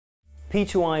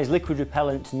P2i's liquid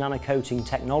repellent nano-coating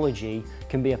technology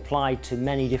can be applied to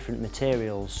many different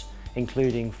materials,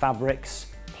 including fabrics,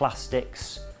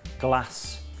 plastics,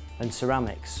 glass and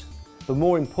ceramics. But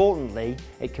more importantly,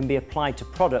 it can be applied to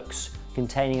products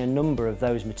containing a number of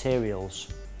those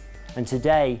materials. And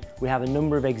today we have a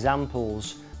number of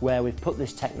examples where we've put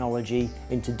this technology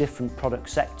into different product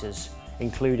sectors,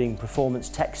 including performance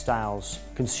textiles,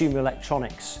 consumer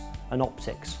electronics and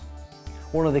optics.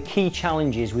 One of the key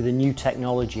challenges with a new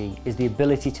technology is the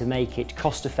ability to make it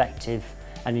cost-effective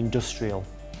and industrial.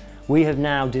 We have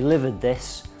now delivered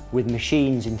this with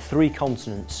machines in 3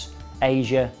 continents: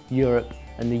 Asia, Europe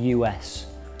and the US.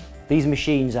 These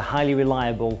machines are highly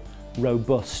reliable,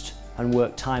 robust and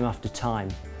work time after time,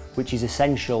 which is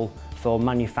essential for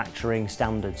manufacturing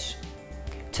standards.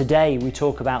 Today we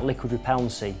talk about liquid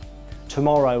repellency.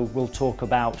 Tomorrow we'll talk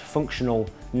about functional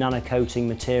nano-coating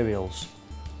materials.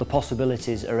 The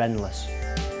possibilities are endless.